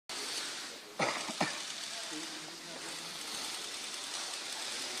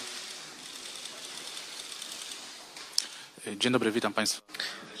Dzień dobry, witam Państwa.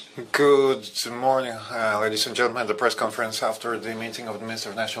 Good morning, ladies and gentlemen. The press conference after the meeting of the Minister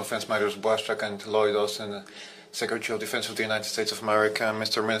of National Defense, Mariusz, Blaszczak, and Lloyd Austin, Secretary of Defense of the United States of America.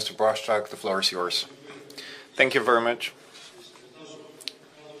 Mr. Minister Blaszczak, the floor is yours. Thank you very much.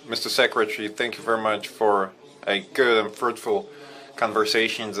 Mr. Secretary, thank you very much for a good and fruitful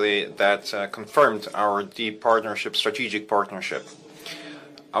conversation that confirmed our deep partnership, strategic partnership.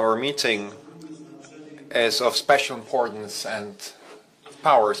 Our meeting is of special importance and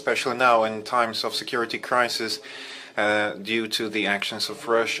power, especially now in times of security crisis due to the actions of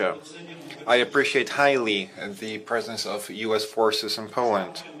Russia. I appreciate highly the presence of U.S. forces in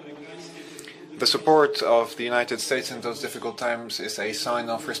Poland. The support of the United States in those difficult times is a sign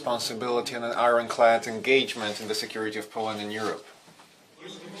of responsibility and an ironclad engagement in the security of Poland and Europe.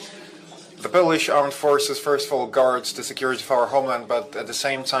 The Polish armed forces, first of all, guards the security of our homeland, but at the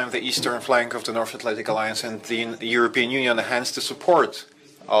same time, the eastern flank of the North Atlantic Alliance and the European Union. Hence, the support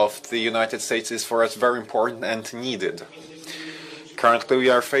of the United States is for us very important and needed. Currently,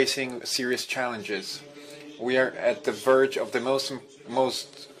 we are facing serious challenges. We are at the verge of the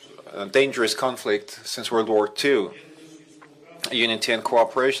most dangerous conflict since World War II. Unity and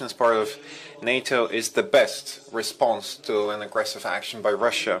cooperation as part of NATO is the best response to an aggressive action by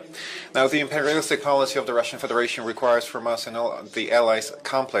Russia. Now, the imperialistic policy of the Russian Federation requires from us and all the allies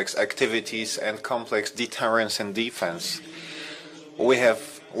complex activities and complex deterrence and defense. We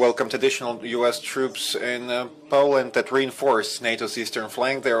have welcomed additional U.S. troops in Poland that reinforce NATO's eastern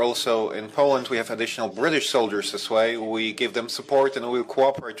flank. They're also in Poland. We have additional British soldiers as well. We give them support and we will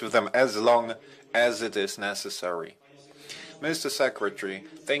cooperate with them as long as it is necessary. Mr. Secretary,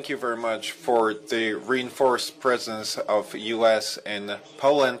 thank you very much for the reinforced presence of U.S. in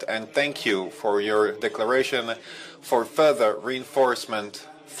Poland, and thank you for your declaration for further reinforcement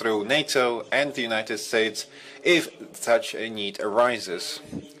through NATO and the United States if such a need arises.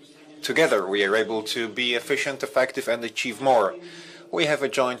 Together we are able to be efficient, effective, and achieve more. We have a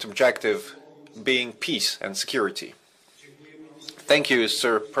joint objective, being peace and security. Thank you,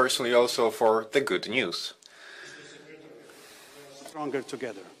 sir, personally also for the good news. Stronger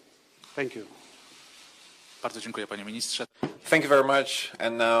together. Thank you. Bardzo dziękuję, panie ministrze. Thank you very much.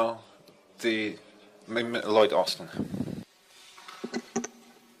 And now, the Lloyd Austin.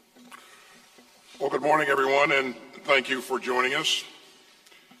 Well, good morning, everyone, and thank you for joining us.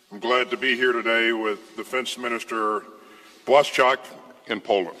 I'm glad to be here today with Defense Minister Blaszczak in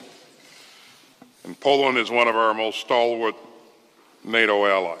Poland. And Poland is one of our most stalwart NATO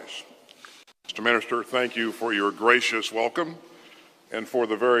allies. Mr. Minister, thank you for your gracious welcome and for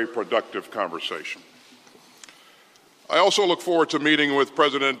the very productive conversation. I also look forward to meeting with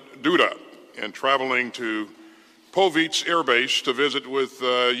President Duda and traveling to Powidz Air Base to visit with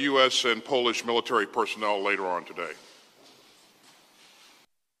U.S. and Polish military personnel later on today.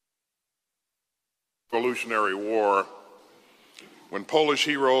 Revolutionary War, when Polish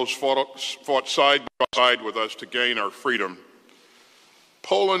heroes fought side by side with us to gain our freedom,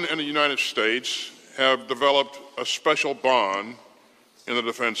 Poland and the United States have developed a special bond in the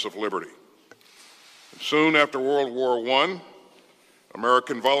defense of liberty. Soon after World War I,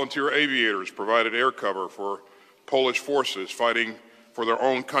 American volunteer aviators provided air cover for Polish forces fighting for their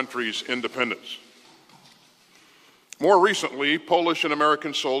own country's independence. More recently, Polish and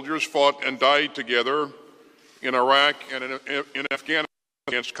American soldiers fought and died together in Iraq and in Afghanistan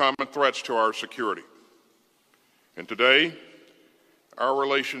against common threats to our security. And today, our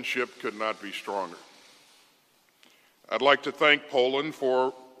relationship could not be stronger. I'd like to thank Poland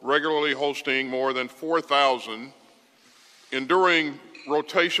for regularly hosting more than 4,000 enduring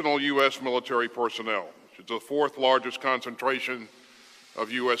rotational U.S. military personnel, which is the fourth largest concentration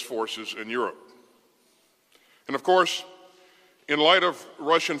of U.S. forces in Europe. And of course, in light of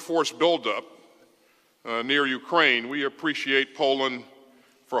Russian force buildup near Ukraine, we appreciate Poland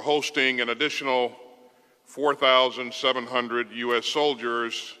for hosting an additional 4,700 U.S.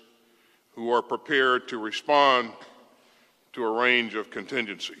 soldiers who are prepared to respond to a range of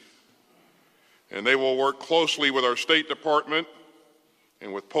contingencies. And they will work closely with our State Department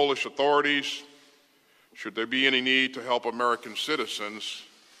and with Polish authorities should there be any need to help American citizens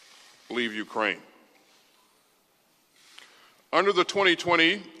leave Ukraine. Under the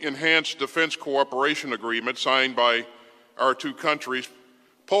 2020 Enhanced Defense Cooperation Agreement signed by our two countries,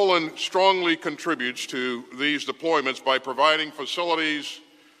 Poland strongly contributes to these deployments by providing facilities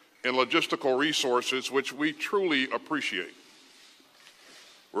and logistical resources which we truly appreciate.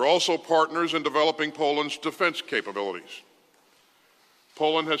 We're also partners in developing Poland's defense capabilities.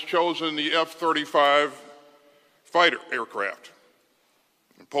 Poland has chosen the F-35 fighter aircraft.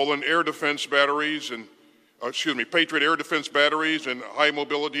 Poland air defense batteries and Patriot air defense batteries and high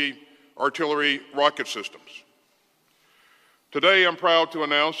mobility artillery rocket systems. Today, I'm proud to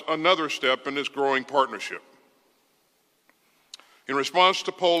announce another step in this growing partnership. In response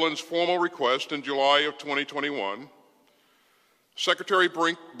to Poland's formal request in July of 2021, Secretary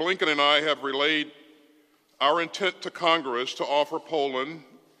Blinken and I have relayed our intent to Congress to offer Poland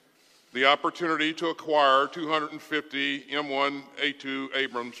the opportunity to acquire 250 M1A2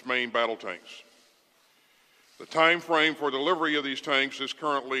 Abrams main battle tanks. The time frame for delivery of these tanks is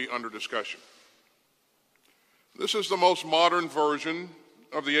currently under discussion. This is the most modern version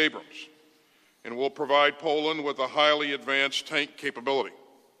of the Abrams and will provide Poland with a highly advanced tank capability.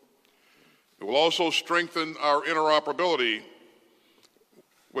 It will also strengthen our interoperability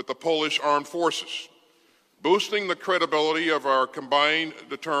with the Polish armed forces, boosting the credibility of our combined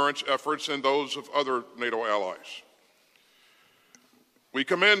deterrence efforts and those of other NATO allies. We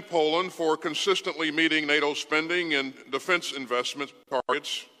commend Poland for consistently meeting NATO spending and defense investment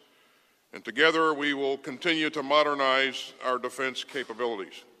targets, and together we will continue to modernize our defense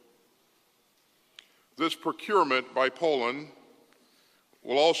capabilities. This procurement by Poland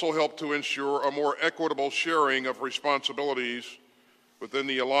will also help to ensure a more equitable sharing of responsibilities within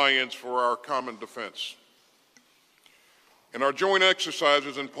the alliance for our common defense. And our joint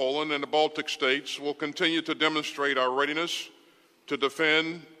exercises in Poland and the Baltic states will continue to demonstrate our readiness to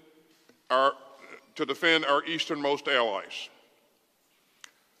defend our easternmost allies.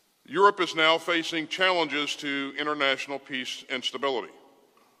 Europe is now facing challenges to international peace and stability.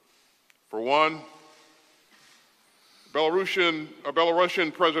 For one,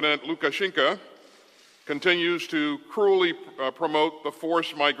 Belarusian President Lukashenko continues to cruelly promote the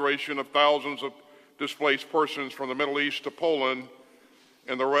forced migration of thousands of displaced persons from the Middle East to Poland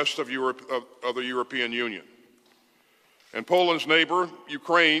and the rest of Europe, of the European Union. And Poland's neighbor,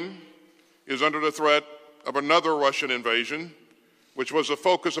 Ukraine, is under the threat of another Russian invasion, which was the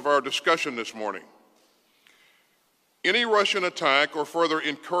focus of our discussion this morning. Any Russian attack or further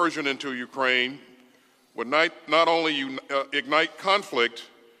incursion into Ukraine would not only ignite conflict,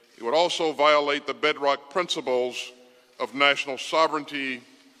 it would also violate the bedrock principles of national sovereignty,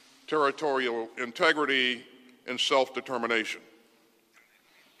 territorial integrity, and self-determination.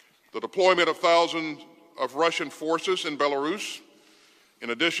 The deployment of thousands of Russian forces in Belarus,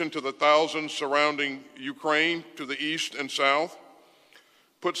 in addition to the thousands surrounding Ukraine to the east and south,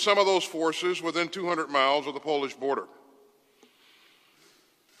 put some of those forces within 200 miles of the Polish border.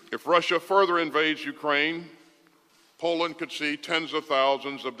 If Russia further invades Ukraine, Poland could see tens of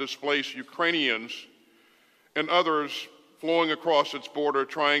thousands of displaced Ukrainians and others flowing across its border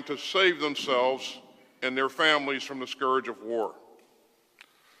trying to save themselves and their families from the scourge of war.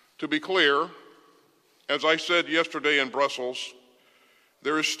 To be clear, as I said yesterday in Brussels,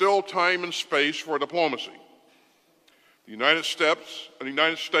 there is still time and space for diplomacy. The United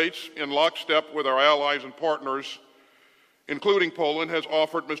States, in lockstep with our allies and partners, including Poland, has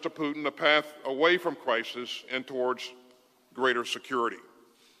offered Mr. Putin a path away from crisis and towards greater security.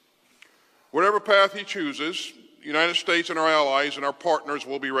 Whatever path he chooses, the United States and our allies and our partners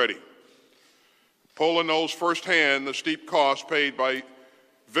will be ready. Poland knows firsthand the steep cost paid by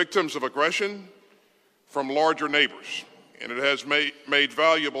victims of aggression from larger neighbors, and it has made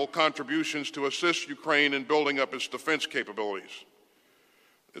valuable contributions to assist Ukraine in building up its defense capabilities.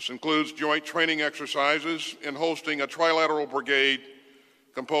 This includes joint training exercises and hosting a trilateral brigade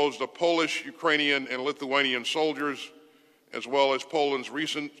composed of Polish, Ukrainian, and Lithuanian soldiers, as well as Poland's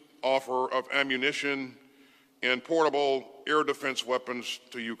recent offer of ammunition and portable air defense weapons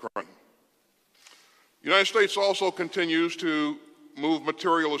to Ukraine. The United States also continues to move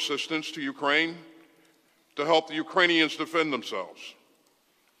material assistance to Ukraine to help the Ukrainians defend themselves.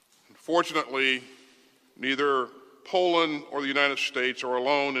 Fortunately, neither Poland or the United States are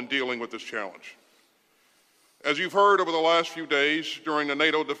alone in dealing with this challenge. As you've heard over the last few days during the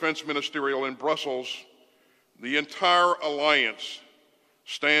NATO Defense Ministerial in Brussels, the entire alliance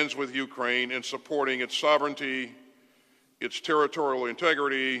stands with Ukraine in supporting its sovereignty, its territorial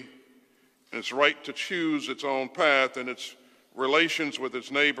integrity, and its right to choose its own path and its relations with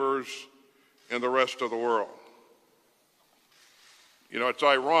its neighbors and the rest of the world. You know, it's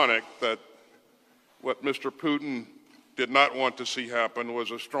ironic that what Mr. Putin did not want to see happen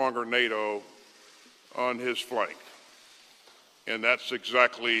was a stronger NATO on his flank. And that's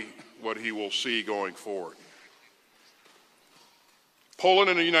exactly what he will see going forward. Poland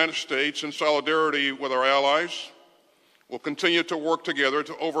and the United States, in solidarity with our allies, will continue to work together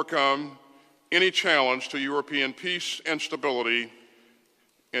to overcome any challenge to European peace and stability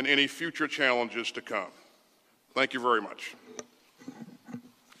and any future challenges to come. Thank you very much.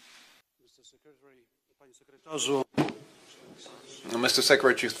 Mr. Secretary, Pani Secretary. Mr.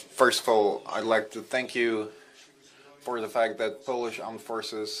 Secretary, first of all, I'd like to thank you for the fact that Polish armed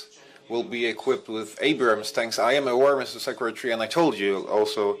forces will be equipped with Abrams tanks. I am aware, Mr. Secretary, and I told you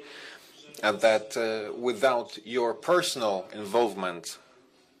also that without your personal involvement,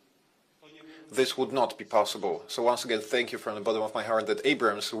 this would not be possible. So once again, thank you from the bottom of my heart that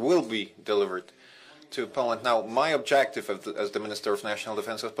Abrams will be delivered to Poland. Now, my objective as the Minister of National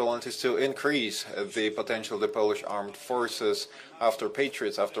Defense of Poland is to increase the potential of the Polish armed forces after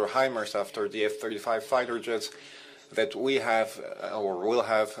Patriots, after HIMARS, after the F-35 fighter jets that we have or will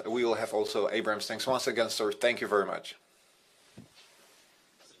have. We will have also Abrams tanks. Once again, sir, thank you very much.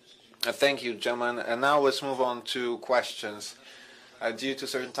 Thank you, gentlemen. And now let's move on to questions. Due to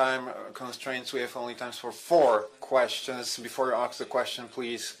certain time constraints, we have only time for 4 questions. Before you ask the question,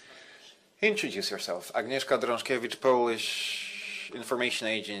 please introduce yourself. Agnieszka Drążkiewicz, Polish Information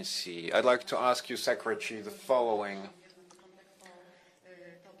Agency. I'd like to ask you, Secretary, the following.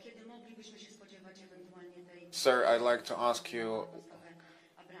 Sir, I'd like to ask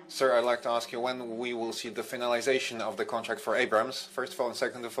you when we will see the finalization of the contract for Abrams, first of all, and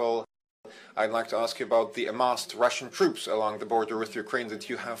second of all, I'd like to ask you about the amassed Russian troops along the border with Ukraine that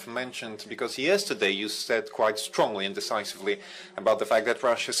you have mentioned, because yesterday you said quite strongly and decisively about the fact that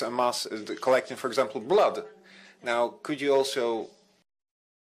Russia's amass is collecting, for example, blood. Now, could you also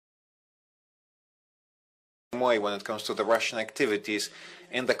way when it comes to the Russian activities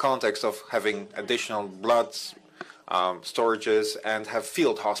in the context of having additional blood storages and have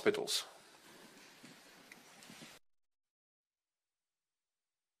field hospitals?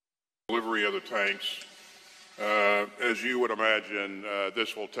 Delivery of the tanks. As you would imagine,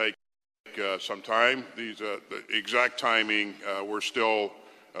 this will take some time. The exact timing we're still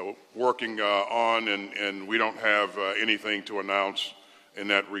working on, and we don't have anything to announce in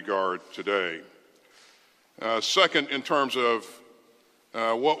that regard today. Second, in terms of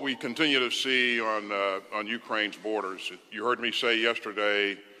what we continue to see on Ukraine's borders, you heard me say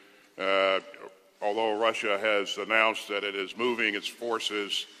yesterday, although Russia has announced that it is moving its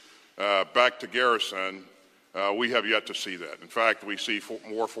forces back to garrison, we have yet to see that. In fact, we see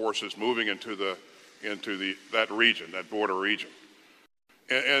more forces moving into that region, that border region,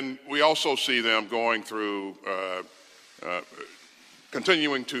 and we also see them going through,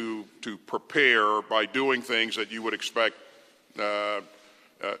 continuing to prepare by doing things that you would expect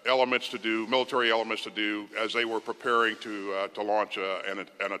elements to do, military elements to do, as they were preparing to launch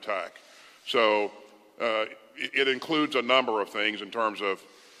an attack. So it includes a number of things in terms of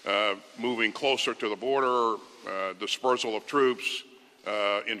moving closer to the border, dispersal of troops,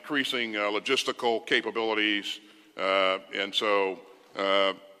 increasing logistical capabilities, and so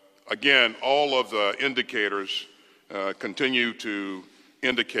again, all of the indicators continue to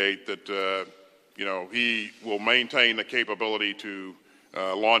indicate that he will maintain the capability to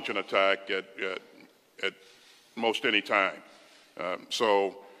launch an attack at most any time.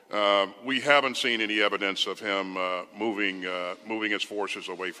 So we haven't seen any evidence of him moving his forces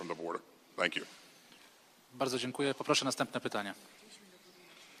away from the border. Thank you. Bardzo dziękuję. Poproszę następne pytanie.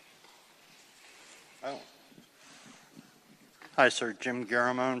 Hi, sir. Jim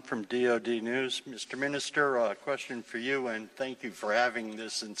Garamone from DoD News. Mr. Minister, a question for you, and thank you for having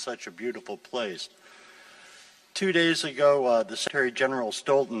this in such a beautiful place. 2 days ago, the Secretary General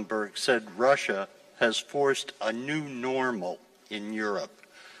Stoltenberg said Russia has forced a new normal in Europe.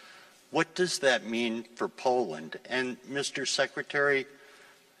 What does that mean for Poland? And, Mr. Secretary,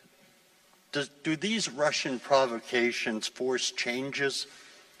 do these Russian provocations force changes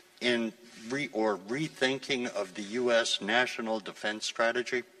in rethinking of the U.S. national defense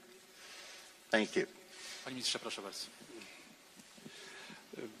strategy? Thank you. Panie ministrze, proszę bardzo.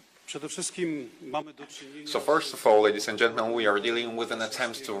 So first of all, ladies and gentlemen, we are dealing with an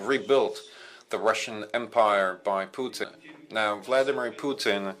attempt to rebuild the Russian Empire by Putin. Now, Vladimir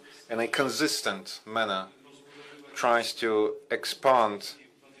Putin, in a consistent manner, tries to expand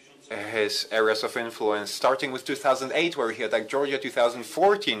his areas of influence, starting with 2008, where he attacked Georgia,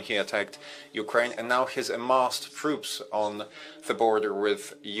 2014 he attacked Ukraine, and now he's amassed troops on the border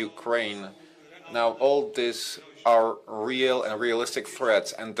with Ukraine. Now, all these are real and realistic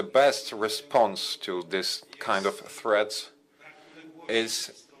threats, and the best response to this kind of threats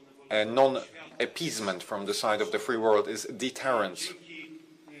is a non-appeasement from the side of the free world, is deterrence.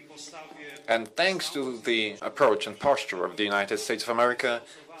 And thanks to the approach and posture of the United States of America,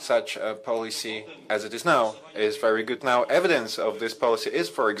 such a policy as it is now is very good. Now, evidence of this policy is,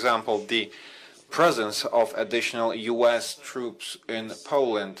 for example, the presence of additional U.S. troops in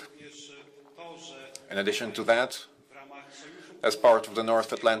Poland. In addition to that, as part of the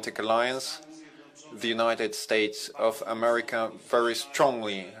North Atlantic Alliance, the United States of America very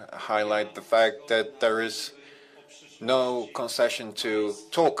strongly highlight the fact that there is no concession to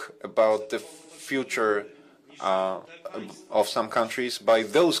talk about the future of some countries by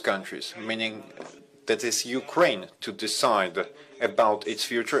those countries, meaning that is Ukraine to decide about its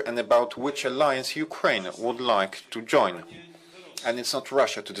future and about which alliance Ukraine would like to join. And it's not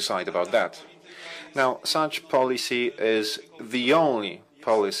Russia to decide about that. Now, such policy is the only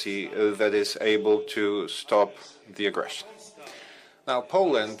policy that is able to stop the aggression. Now,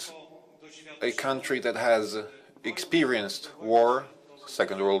 Poland, a country that has experienced war,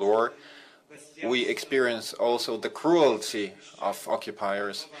 Second World War, we experience also the cruelty of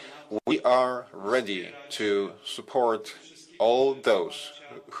occupiers. We are ready to support all those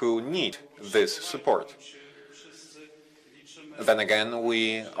who need this support. Then again,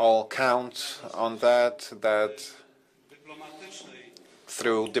 we all count on that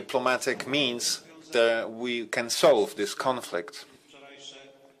through diplomatic means that we can solve this conflict.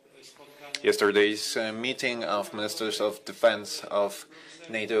 Yesterday's meeting of ministers of defense of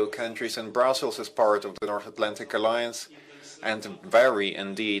NATO countries in Brussels as part of the North Atlantic Alliance, and very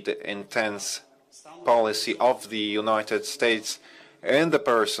indeed intense policy of the United States in the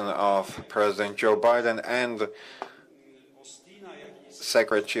person of President Joe Biden and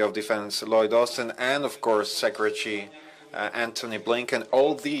Secretary of Defense Lloyd J, and of course Secretary Antony Blinken.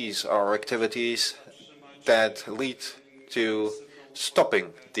 All these are activities that lead to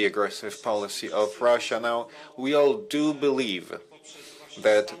stopping the aggressive policy of Russia. Now, we all do believe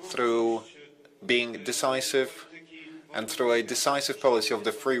that through being decisive and through a decisive policy of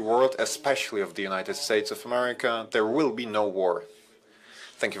the free world, especially of the United States of America, there will be no war.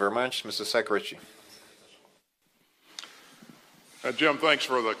 Thank you very much, Mr. Secretary. Jim, thanks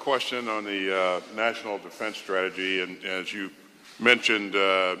for the question on the national defense strategy. And as you mentioned,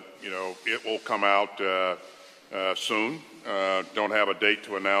 it will come out soon. Don't have a date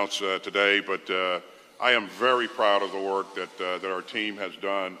to announce today, but I am very proud of the work that our team has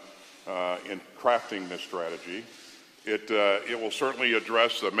done in crafting this strategy. It will certainly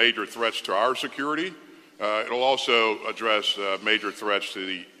address the major threats to our security. It will also address major threats to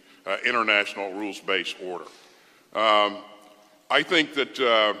the international rules-based order. I think that,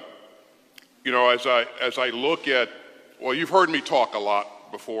 as I look at, well, you've heard me talk a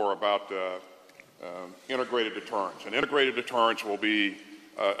lot before about integrated deterrence. And integrated deterrence will be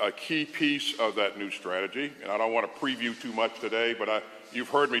a key piece of that new strategy. And I don't want to preview too much today, but you've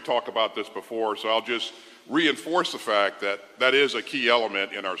heard me talk about this before, so I'll just reinforce the fact that that is a key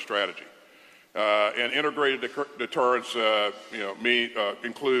element in our strategy. And integrated deterrence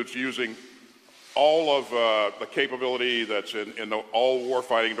includes using all of the capability that's in all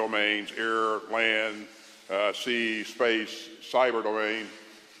warfighting domains, air, land, sea, space, cyber domain,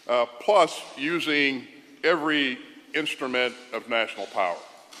 plus using every instrument of national power,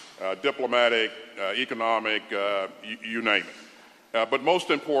 diplomatic, economic, you name it. But most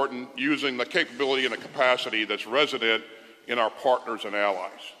important, using the capability and the capacity that's resident in our partners and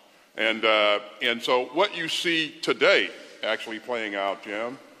allies. And so what you see today actually playing out,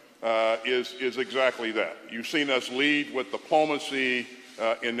 Jim, is exactly that. You've seen us lead with diplomacy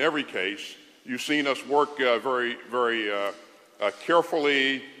in every case. You've seen us work very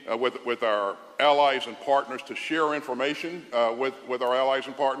carefully with our allies and partners to share information with our allies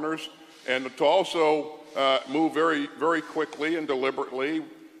and partners, and to also move very quickly and deliberately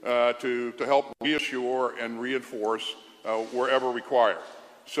to help reassure and reinforce wherever required.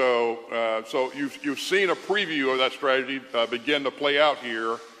 So you've seen a preview of that strategy begin to play out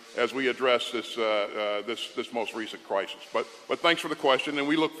here as we address this most recent crisis. But thanks for the question, and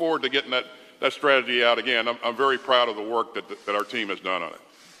we look forward to getting that strategy out again. I'm very proud of the work that our team has done on it.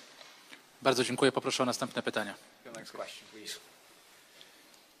 Bardzo dziękuję. Poproszę o następne pytanie. Next question, please.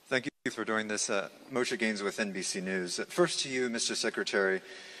 Thank you for doing this. Moshe Gaines with NBC News. First to you, Mr. Secretary.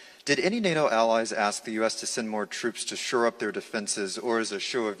 Did any NATO allies ask the U.S. to send more troops to shore up their defenses or as a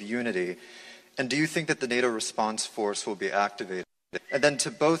show of unity? And do you think that the NATO response force will be activated? And then to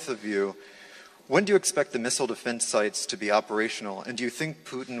both of you, when do you expect the missile defense sites to be operational? And do you think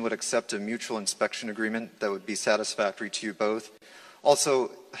Putin would accept a mutual inspection agreement that would be satisfactory to you both? Also,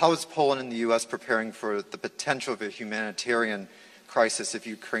 how is Poland and the U.S. preparing for the potential of a humanitarian crisis if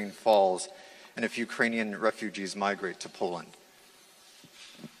Ukraine falls and if Ukrainian refugees migrate to Poland?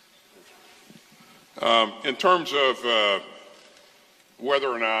 In terms of whether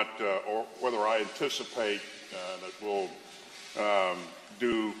or not, or whether I anticipate that we'll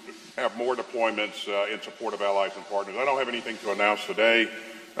have more deployments in support of allies and partners, I don't have anything to announce today,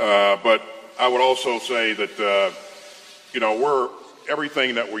 but I would also say that, we're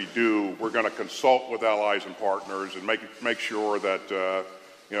everything that we do, we're going to consult with allies and partners and make sure that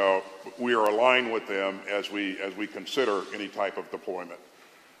we are aligned with them as we consider any type of deployment.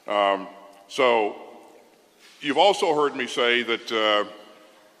 So you've also heard me say that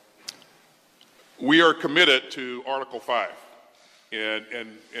we are committed to Article 5,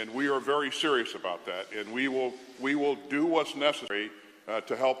 and we are very serious about that, and we will do what's necessary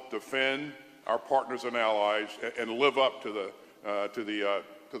to help defend our partners and allies and live up to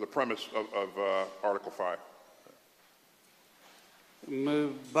the premise of Article 5. My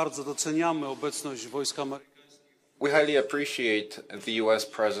bardzo doceniamy obecność wojsk amerykańskich. We highly appreciate the U.S.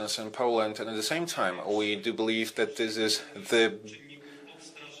 presence in Poland, and at the same time, we do believe that this is the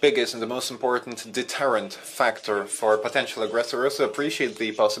biggest and the most important deterrent factor for potential aggressors. We also appreciate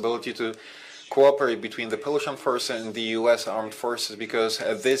the possibility to cooperate between the Polish armed forces and the U.S. armed forces, because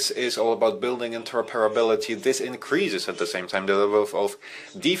this is all about building interoperability. This increases at the same time the level of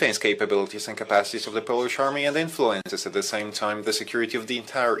defense capabilities and capacities of the Polish army, and influences at the same time the security of the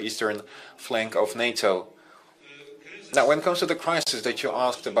entire eastern flank of NATO. Now, when it comes to the crisis that you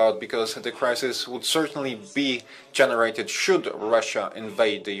asked about, because the crisis would certainly be generated should Russia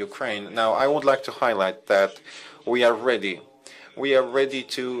invade the Ukraine. Now, I would like to highlight that we are ready. We are ready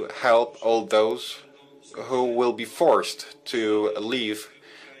to help all those who will be forced to leave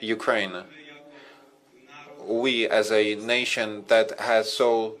Ukraine. We, as a nation that has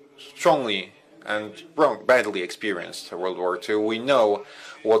so strongly and badly experienced World War II, we know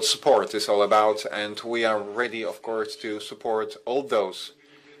what support is all about, and we are ready, of course, to support all those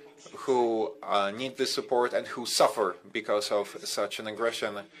who need this support and who suffer because of such an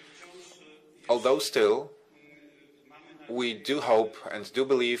aggression. Although still, we do hope and do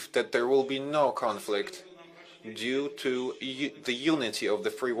believe that there will be no conflict due to the unity of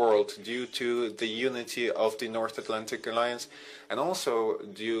the free world, due to the unity of the North Atlantic Alliance, and also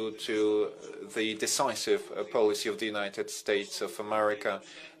due to the decisive policy of the United States of America.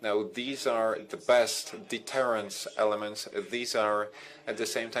 Now, these are the best deterrence elements. These are, at the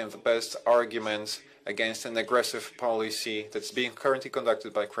same time, the best arguments against an aggressive policy that's being currently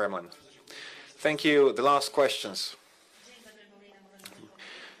conducted by Kremlin. Thank you. The last questions.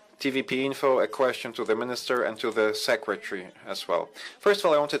 TVP Info, a question to the Minister and to the Secretary as well. First of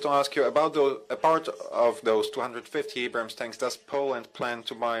all, I wanted to ask you about a part of those 250 Abrams tanks. Does Poland plan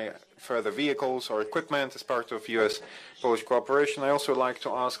to buy further vehicles or equipment as part of U.S.-Polish cooperation? I also like to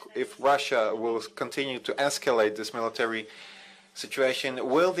ask if Russia will continue to escalate this military situation.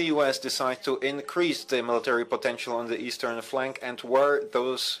 Will the U.S. decide to increase the military potential on the eastern flank, and where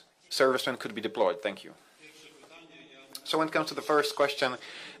those servicemen could be deployed? Thank you. So when it comes to the first question,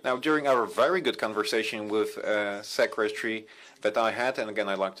 now during our very good conversation with Secretary that I had, and again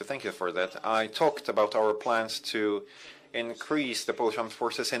I'd like to thank you for that, I talked about our plans to increase the Polish armed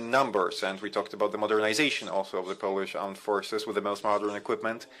forces in numbers, and we talked about the modernization also of the Polish armed forces with the most modern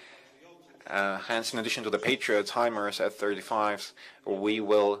equipment. Hence, in addition to the Patriots, HIMARS, F-35s, we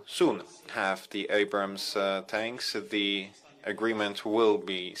will soon have the Abrams tanks. The agreement will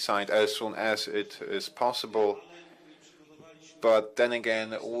be signed as soon as it is possible. But then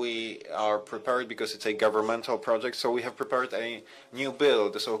again, we are prepared because it's a governmental project, so we have prepared a new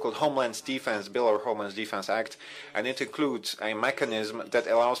bill, the so-called Homeland Defense Bill or Homeland Defense Act, and it includes a mechanism that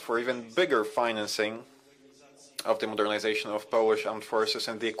allows for even bigger financing of the modernization of Polish armed forces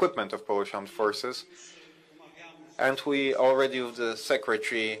and the equipment of Polish armed forces. And we already, with the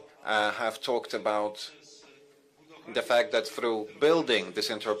Secretary, have talked about the fact that through building this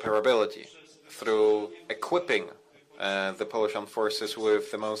interoperability, through equipping the Polish armed forces with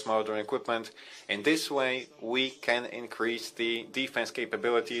the most modern equipment, in this way we can increase the defense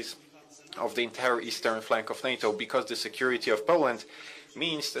capabilities of the entire eastern flank of NATO, because the security of Poland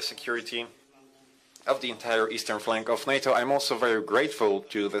means the security of the entire eastern flank of NATO. I'm also very grateful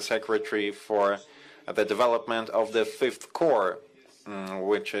to the Secretary for the development of the 5th Corps,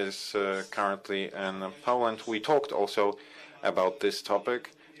 which is currently in Poland. We talked also about this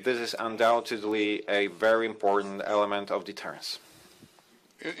topic. This is undoubtedly a very important element of deterrence.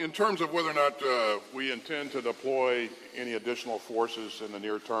 In terms of whether or not we intend to deploy any additional forces in the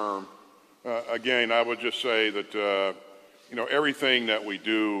near term, again, I would just say that everything that we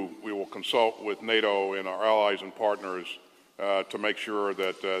do, we will consult with NATO and our allies and partners to make sure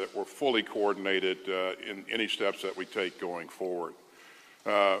that we're fully coordinated in any steps that we take going forward.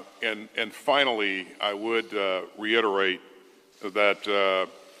 And finally, I would reiterate that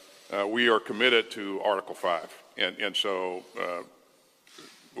we are committed to Article 5, and so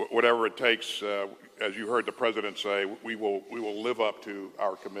whatever it takes, as you heard the President say, we will live up to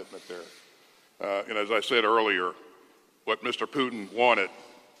our commitment there. And as I said earlier, What Mr. Putin wanted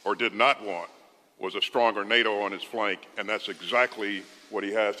or did not want was a stronger NATO on his flank, and that's exactly what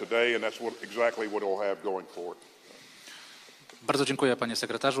he has today, and that's exactly what he'll have going forward. Bardzo dziękuję panie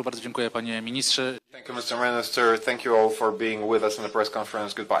sekretarzu, bardzo dziękuję panie ministrze. Thank you, Mr. Minister. Thank you all for being with us in the press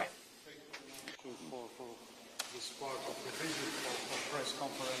conference. Goodbye. For this part of the visit for press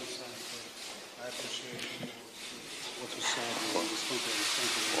conference, and I appreciate what you said in this conference.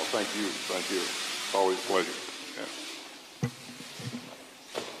 Thank you. Well, thank you. Thank you. It's always a pleasure. Yeah.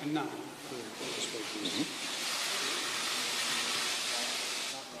 And now, for the speakers.